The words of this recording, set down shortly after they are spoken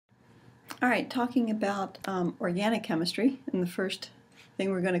All right, talking about organic chemistry, and the first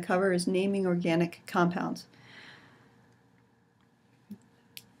thing we're going to cover is naming organic compounds.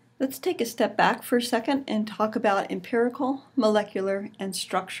 Let's take a step back for a second and talk about empirical, molecular, and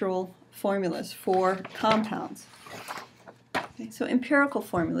structural formulas for compounds. Okay, so empirical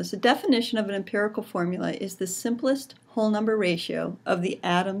formulas. The definition of an empirical formula is the simplest whole number ratio of the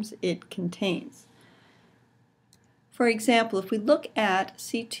atoms it contains. For example, if we look at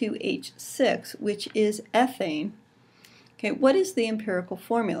C2H6, which is ethane, okay, what is the empirical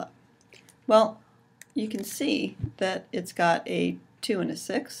formula? Well, you can see that it's got a 2 and a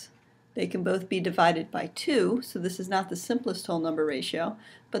 6. They can both be divided by 2, so this is not the simplest whole number ratio,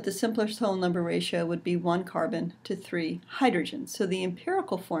 but the simplest whole number ratio would be 1 carbon to 3 hydrogens. So the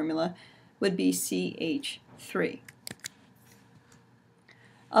empirical formula would be CH3.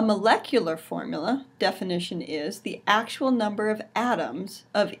 A molecular formula definition is the actual number of atoms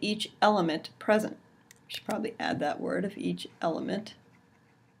of each element present. I should probably add that word, of each element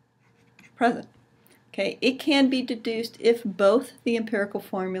present. Okay, it can be deduced if both the empirical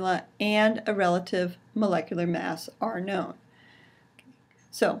formula and a relative molecular mass are known.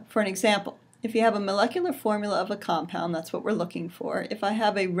 So, for an example, if you have a molecular formula of a compound, that's what we're looking for. If I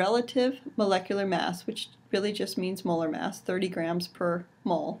have a relative molecular mass, which really just means molar mass, 30 grams per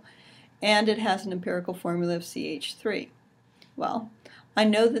mole, and it has an empirical formula of CH3. Well, I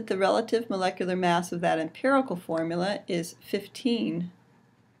know that the relative molecular mass of that empirical formula is 15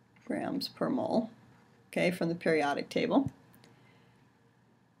 grams per mole, okay, from the periodic table.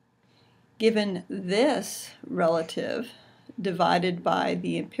 Given this relative divided by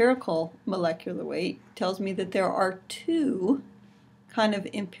the empirical molecular weight tells me that there are 2 kind of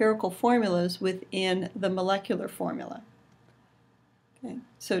empirical formulas within the molecular formula. Okay,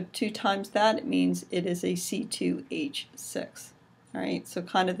 so 2 times that, it means it is a C2H6. All right, so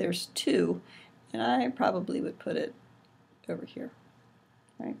kind of there's 2, and I probably would put it over here.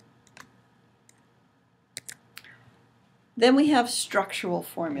 All right. Then we have structural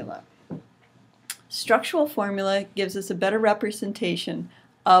formula. Structural formula gives us a better representation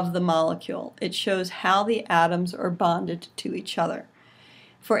of the molecule. It shows how the atoms are bonded to each other.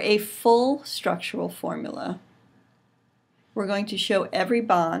 For a full structural formula, we're going to show every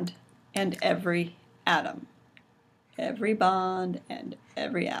bond and every atom. Every bond and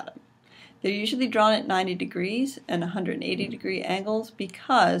every atom. They're usually drawn at 90 degrees and 180 degree angles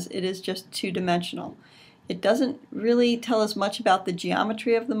because it is just 2-dimensional. It doesn't really tell us much about the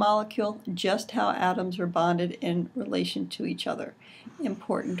geometry of the molecule, just how atoms are bonded in relation to each other.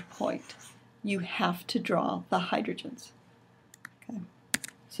 Important point. You have to draw the hydrogens. Okay.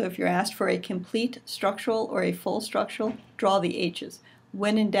 So if you're asked for a complete structural or a full structural, draw the H's.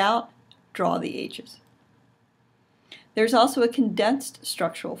 When in doubt, draw the H's. There's also a condensed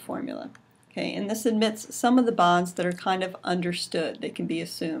structural formula. Okay, and this admits some of the bonds that are kind of understood. They can be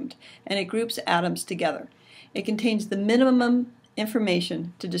assumed, and it groups atoms together. It contains the minimum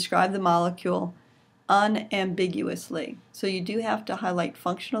information to describe the molecule unambiguously. So you do have to highlight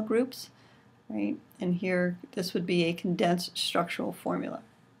functional groups, right? And here, this would be a condensed structural formula.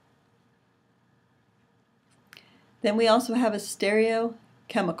 Then we also have a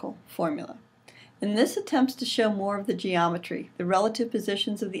stereochemical formula. And this attempts to show more of the geometry, the relative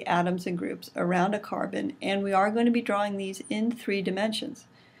positions of the atoms and groups around a carbon, and we are going to be drawing these in 3 dimensions.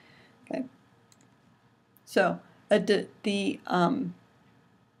 Okay. So the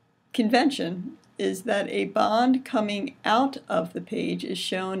convention is that a bond coming out of the page is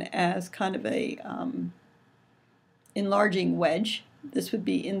shown as kind of a enlarging wedge. This would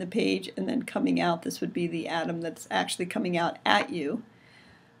be in the page, and then coming out, this would be the atom that's actually coming out at you.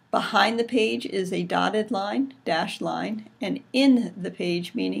 Behind the page is a dotted line, dashed line, and in the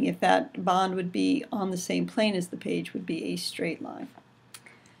page, meaning if that bond would be on the same plane as the page, would be a straight line.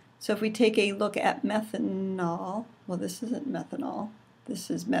 So if we take a look at methanol, well, this isn't methanol, this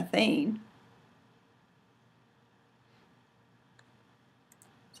is methane.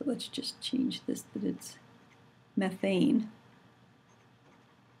 So let's just change this that it's methane.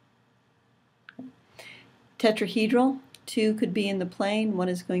 Tetrahedral. 2 could be in the plane, 1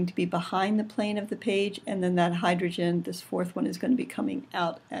 is going to be behind the plane of the page, and then that hydrogen, this 4th one, is going to be coming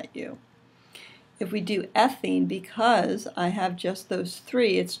out at you. If we do ethene, because I have just those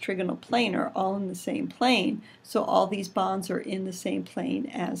 3, it's trigonoplanar, all in the same plane, so all these bonds are in the same plane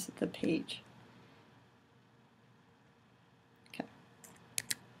as the page. Okay.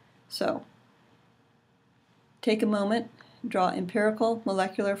 So, take a moment, draw empirical,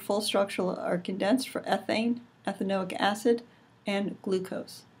 molecular, full structural, or condensed for ethane, ethanoic acid, and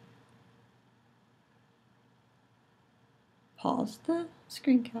glucose. Pause the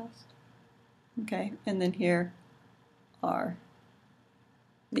screencast. Okay, and then here are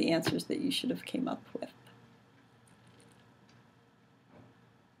the answers that you should have came up with.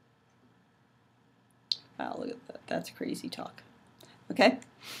 Wow, look at that. That's crazy talk. Okay?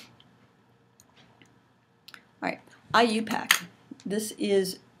 All right, IUPAC. This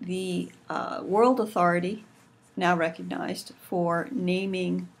is the world authority, now recognized, for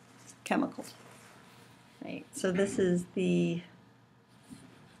naming chemicals. Right, so this is the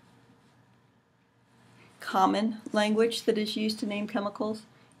common language that is used to name chemicals.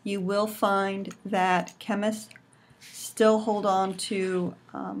 You will find that chemists still hold on to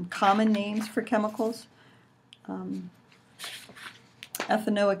common names for chemicals.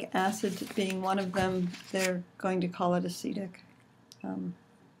 Ethanoic acid being one of them, they're going to call it acetic.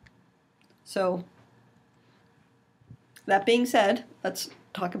 So that being said, let's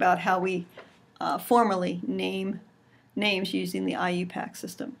talk about how we formally name names using the IUPAC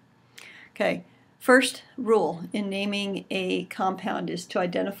system. Okay, first rule in naming a compound is to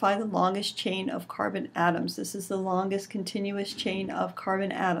identify the longest chain of carbon atoms. This is the longest continuous chain of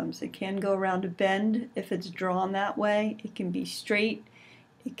carbon atoms. It can go around a bend if it's drawn that way. It can be straight.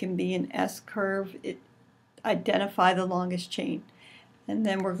 It can be an S curve. Identify the longest chain. And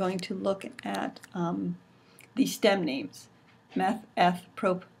then we're going to look at the stem names: meth, eth,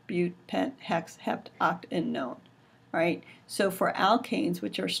 prop, but, pent, hex, hept, oct, and non. All right. So for alkanes,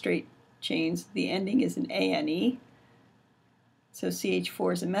 which are straight chains, the ending is an ane. So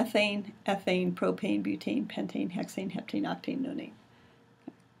CH4 is a methane, ethane, propane, butane, pentane, hexane, heptane, octane, nonane.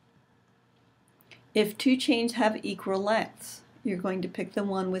 If two chains have equal lengths, you're going to pick the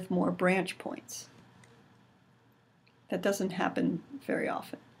one with more branch points. That doesn't happen very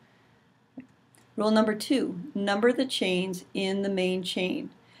often. Rule number 2, number the chains in the main chain.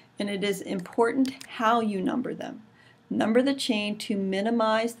 And it is important how you number them. Number the chain to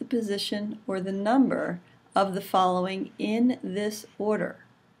minimize the position or the number of the following in this order: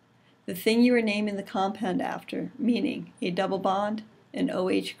 the thing you are naming the compound after, meaning a double bond, an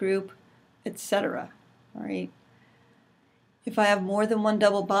OH group, etc. All right. If I have more than one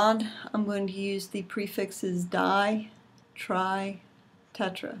double bond, I'm going to use the prefixes di, tri,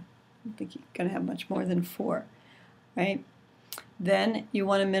 tetra. I don't think you're going to have much more than 4, right? Then you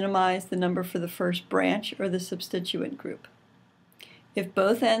want to minimize the number for the first branch or the substituent group. If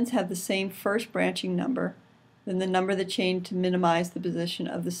both ends have the same first branching number, then the number of the chain to minimize the position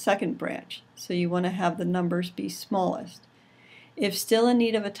of the second branch. So you want to have the numbers be smallest. If still in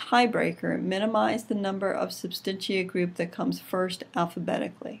need of a tiebreaker, minimize the number of substantia group that comes first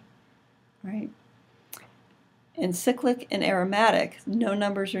alphabetically. Right? In cyclic and aromatic, no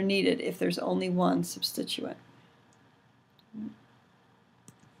numbers are needed if there's only one substituent.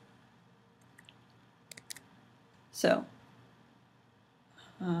 So,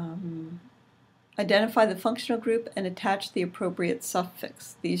 identify the functional group and attach the appropriate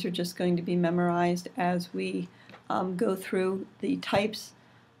suffix. These are just going to be memorized as we go through the types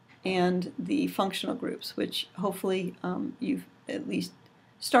and the functional groups, which hopefully you've at least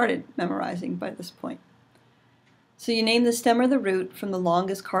started memorizing by this point. So you name the stem or the root from the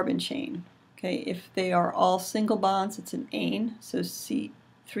longest carbon chain. Okay, if they are all single bonds, it's an ane, so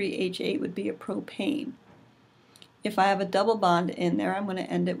C3H8 would be a propane. If I have a double bond in there, I'm going to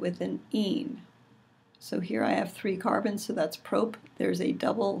end it with an ene. So here I have 3 carbons, so that's prop. There's a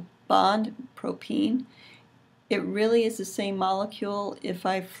double bond, propene. It really is the same molecule if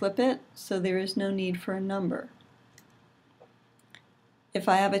I flip it, so there is no need for a number. If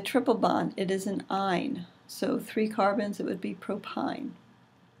I have a triple bond, it is an ine. So 3 carbons, it would be propyne.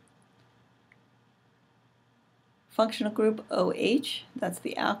 Functional group OH, that's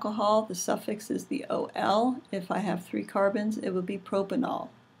the alcohol. The suffix is the OL. If I have 3 carbons, it would be propanol.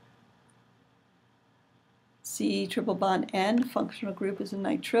 C triple bond N, functional group is a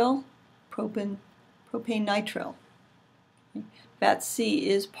nitrile, propane nitrile. Okay. That C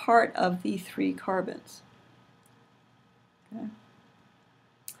is part of the 3 carbons. Okay.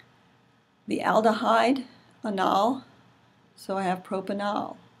 The aldehyde, anal, so I have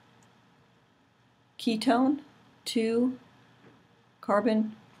propanol. Ketone, 2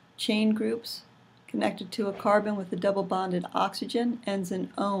 carbon chain groups connected to a carbon with a double bonded oxygen, ends in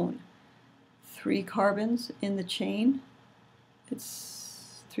 -one. 3 carbons in the chain.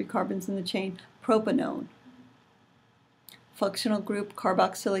 It's 3 carbons in the chain, propanone. Functional group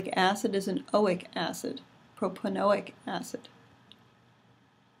carboxylic acid is an oic acid, propanoic acid.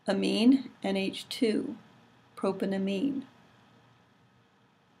 Amine, NH2, propanamine.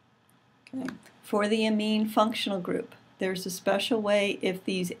 Okay. For the amine functional group, there's a special way if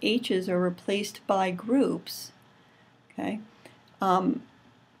these H's are replaced by groups. Okay,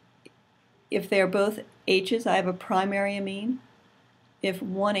 If they're both H's, I have a primary amine. If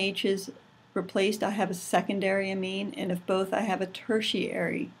one H is replaced, I have a secondary amine. And if both, I have a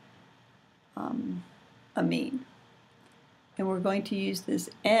tertiary amine. And we're going to use this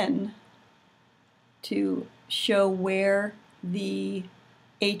N to show where the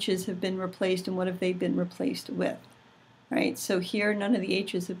H's have been replaced and what have they been replaced with. Right? So here none of the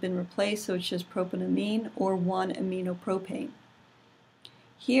H's have been replaced, so it's just propanamine or 1-aminopropane.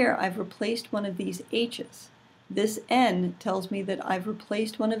 Here I've replaced one of these H's. This N tells me that I've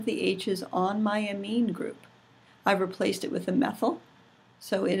replaced one of the H's on my amine group. I've replaced it with a methyl,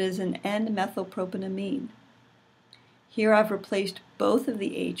 so it is an N-methylpropanamine. Here I've replaced both of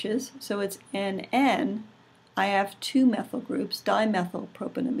the H's, so it's NN. I have two methyl groups,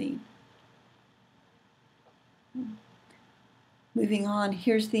 dimethylpropanamine. Moving on,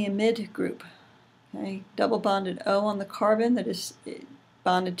 here's the amide group. Okay, double bonded O on the carbon that is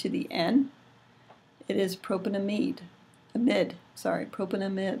bonded to the N. It is propanamide.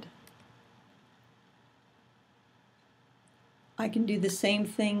 Propanamide. I can do the same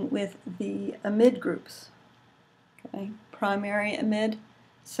thing with the amide groups. Okay, primary amide,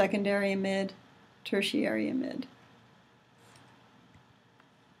 secondary amide, tertiary amide.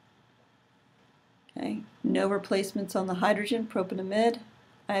 Okay, no replacements on the hydrogen, propanamide.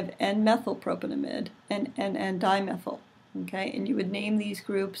 I have N-methylpropanamide and N-dimethyl. Okay, and you would name these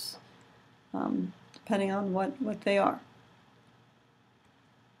groups depending on what they are.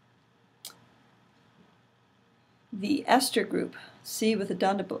 The ester group, C with a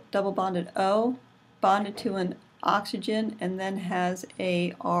double bonded O, bonded to an oxygen, and then has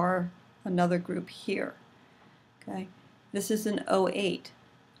a R, another group here. Okay, this is an O8.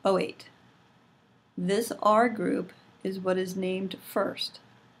 This R group is what is named first.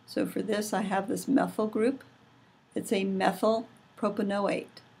 So for this, I have this methyl group. It's a methyl propanoate.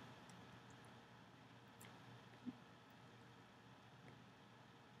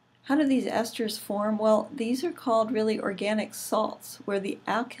 How do these esters form? Well, these are called really organic salts, where the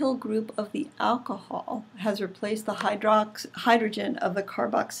alkyl group of the alcohol has replaced the hydrogen of the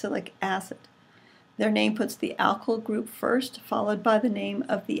carboxylic acid. Their name puts the alkyl group first, followed by the name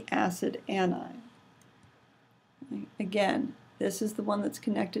of the acid anion. Again, this is the one that's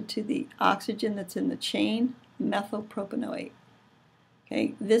connected to the oxygen that's in the chain, methylpropanoate.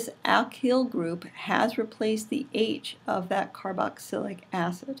 Okay, this alkyl group has replaced the H of that carboxylic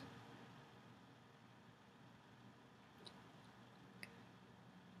acid.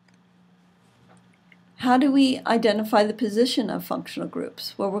 How do we identify the position of functional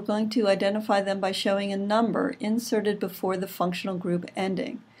groups? Well, we're going to identify them by showing a number inserted before the functional group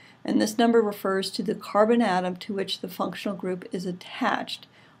ending. And this number refers to the carbon atom to which the functional group is attached.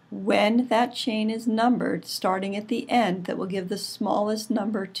 When that chain is numbered, starting at the end, that will give the smallest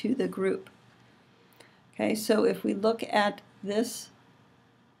number to the group. Okay, so if we look at this,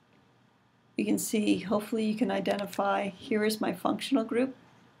 you can see, hopefully you can identify, here is my functional group.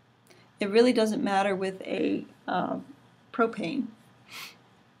 It really doesn't matter with a propane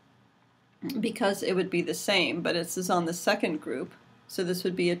because it would be the same, but this is on the second group, so this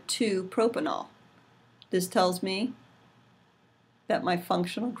would be a 2-propanol. This tells me that my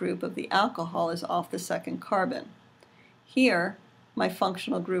functional group of the alcohol is off the second carbon. Here, my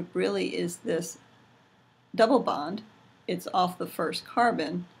functional group really is this double bond. It's off the first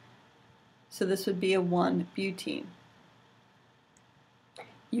carbon, so this would be a 1-butene.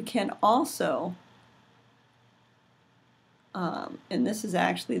 You can also, and this is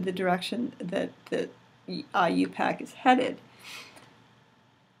actually the direction that IUPAC is headed,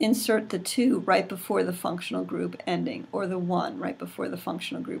 insert the 2 right before the functional group ending, or the 1 right before the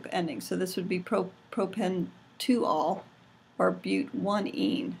functional group ending. So this would be propan-2-ol, or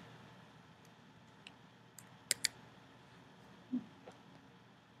but-1-ene.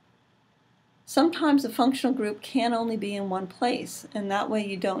 Sometimes a functional group can only be in one place, and that way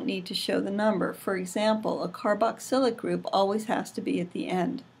you don't need to show the number. For example, a carboxylic group always has to be at the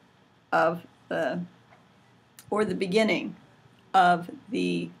end of or the beginning of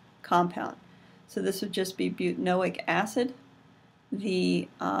the compound. So this would just be butanoic acid.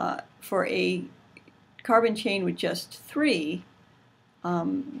 For a carbon chain with just 3,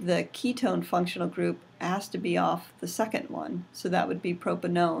 the ketone functional group has to be off the second one, so that would be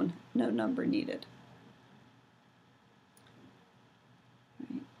propanone, no number needed.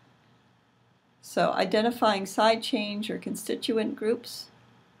 So identifying side chains or constituent groups.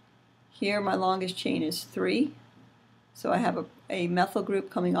 Here my longest chain is 3, so I have a methyl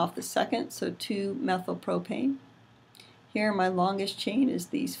group coming off the second, so 2-methylpropane. Here my longest chain is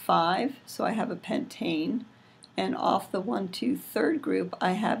these 5, so I have a pentane, and off the 1, 2, 3rd group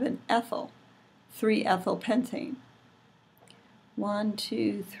I have an ethyl. 3-ethylpentane. 1,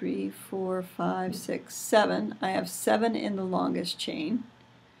 2, 3, 4, 5, 6, 7. I have 7 in the longest chain.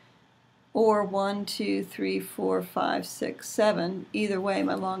 Or 1, 2, 3, 4, 5, 6, 7. Either way,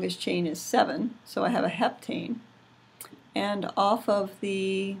 my longest chain is 7, so I have a heptane. And off of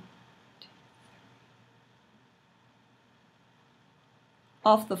the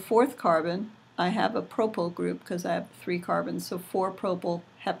fourth carbon, I have a propyl group because I have 3 carbons, so 4-propyl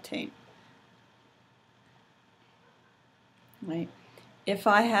heptane. Right. If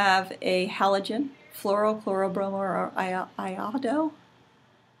I have a halogen, fluoro, chlorobromo, or iodo,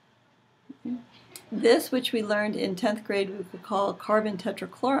 this, which we learned in 10th grade we could call carbon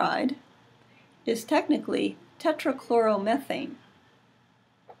tetrachloride, is technically tetrachloromethane.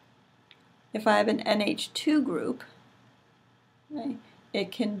 If I have an NH2 group, right,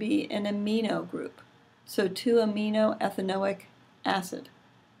 it can be an amino group. So 2-amino-ethanoic acid.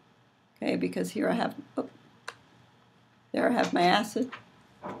 Okay, because here I have, there I have my acid.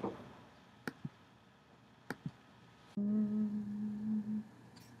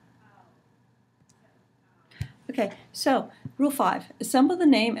 Okay, so rule 5, assemble the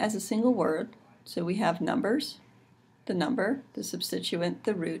name as a single word. So we have numbers, the number, the substituent,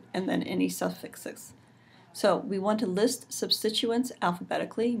 the root, and then any suffixes. So we want to list substituents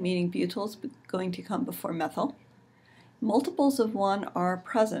alphabetically, meaning butyl's going to come before methyl. Multiples of 1 are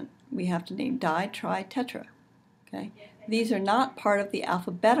present. We have to name di, tri, tetra. Okay? These are not part of the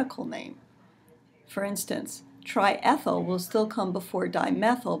alphabetical name. For instance, triethyl will still come before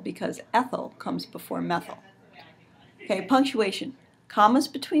dimethyl because ethyl comes before methyl. Okay, punctuation. Commas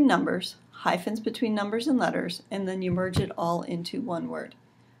between numbers, hyphens between numbers and letters, and then you merge it all into one word.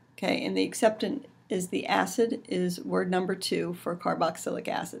 Okay, and the acceptant is the acid is word number 2 for carboxylic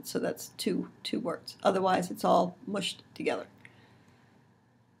acid, so that's two words. Otherwise, it's all mushed together.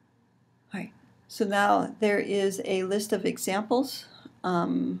 All right, so now there is a list of examples.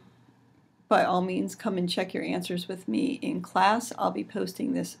 By all means, come and check your answers with me in class. I'll be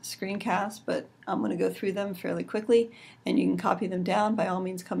posting this screencast, but I'm going to go through them fairly quickly, and you can copy them down. By all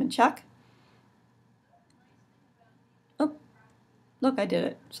means, come and check. Oh, look, I did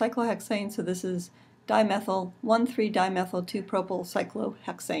it. Cyclohexane, so this is dimethyl, 1,3-dimethyl 2-propyl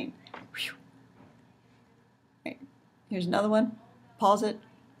cyclohexane. Whew. Right. Here's another one. Pause it.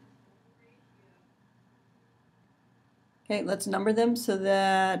 Okay, let's number them so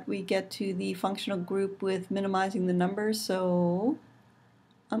that we get to the functional group with minimizing the numbers. So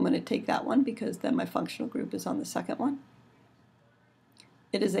I'm going to take that one because then my functional group is on the second one.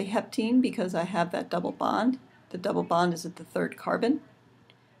 It is a heptene because I have that double bond. The double bond is at the 3rd carbon.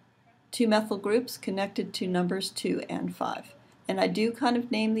 2 methyl groups connected to numbers 2 and 5. And I do kind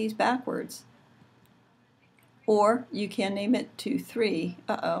of name these backwards. Or you can name it 2,3.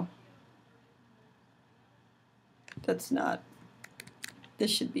 Uh-oh. That's not,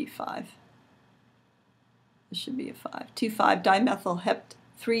 this should be 5. This should be a 5. 2,5-dimethyl hept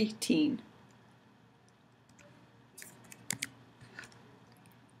 3-tene.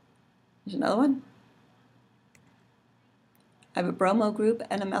 There's another one. I have a bromo group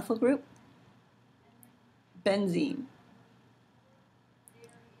and a methyl group. Benzene.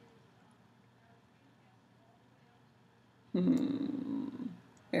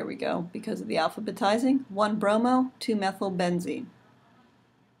 There we go, because of the alphabetizing. 1-bromo, 2-methylbenzene.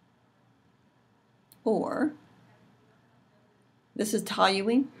 Or, this is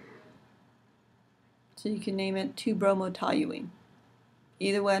toluene, so you can name it 2-bromotoluene.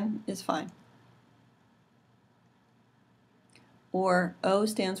 Either one is fine. Or O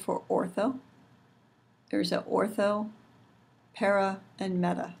stands for ortho. There's a ortho, para, and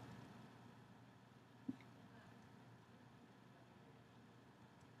meta.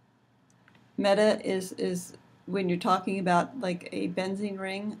 Meta is when you're talking about like a benzene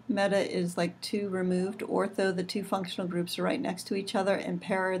ring, meta is like 2 removed. Ortho, the 2 functional groups are right next to each other, and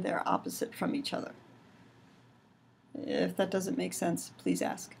para, they're opposite from each other. If that doesn't make sense, please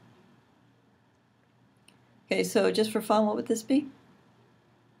ask. Okay, so just for fun, what would this be?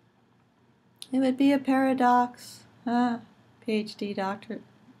 It would be a paradox. PhD doctorate.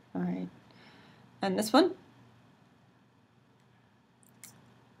 All right. And this one?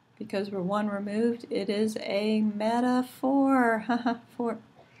 Because we're 1 removed, it is a metaphor. 4.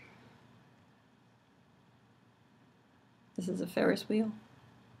 This is a Ferris wheel.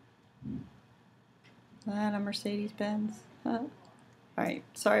 And a Mercedes-Benz. All right,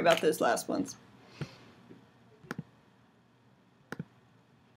 sorry about those last ones.